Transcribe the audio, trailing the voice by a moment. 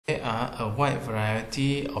There are a wide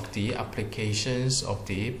variety of the applications of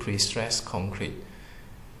the prestressed concrete.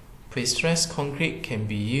 Prestressed concrete can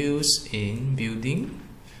be used in building,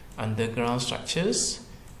 underground structures,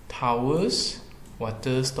 towers,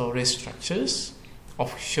 water storage structures,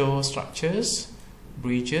 offshore structures,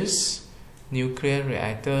 bridges, nuclear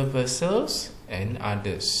reactor vessels, and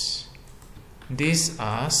others. These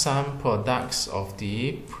are some products of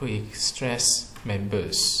the prestressed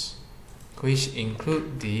members, which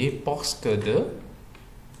include the box girder,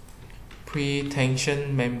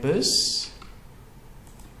 pre-tension members,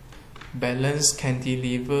 balance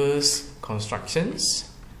cantilevers constructions,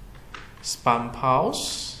 span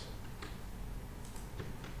piles,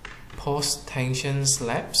 post-tension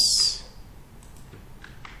slabs,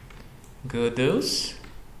 girders,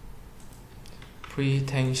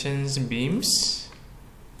 pre-tension beams,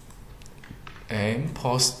 and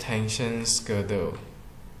post-tension girder.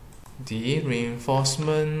 The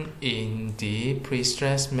reinforcement in the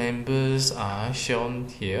prestressed members are shown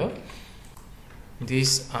here.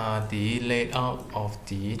 These are the layout of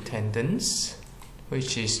the tendons,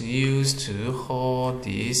 which is used to hold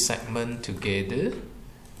the segment together.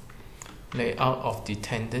 Layout of the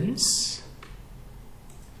tendons,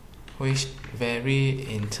 which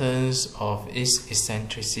vary in terms of its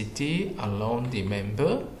eccentricity along the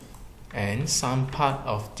member, and some part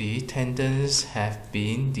of the tendons have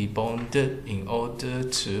been debonded in order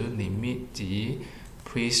to limit the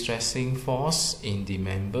prestressing force in the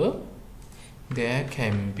member. There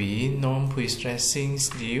can be non-prestressing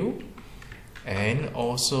steel and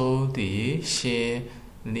also the shear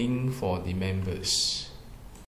link for the members.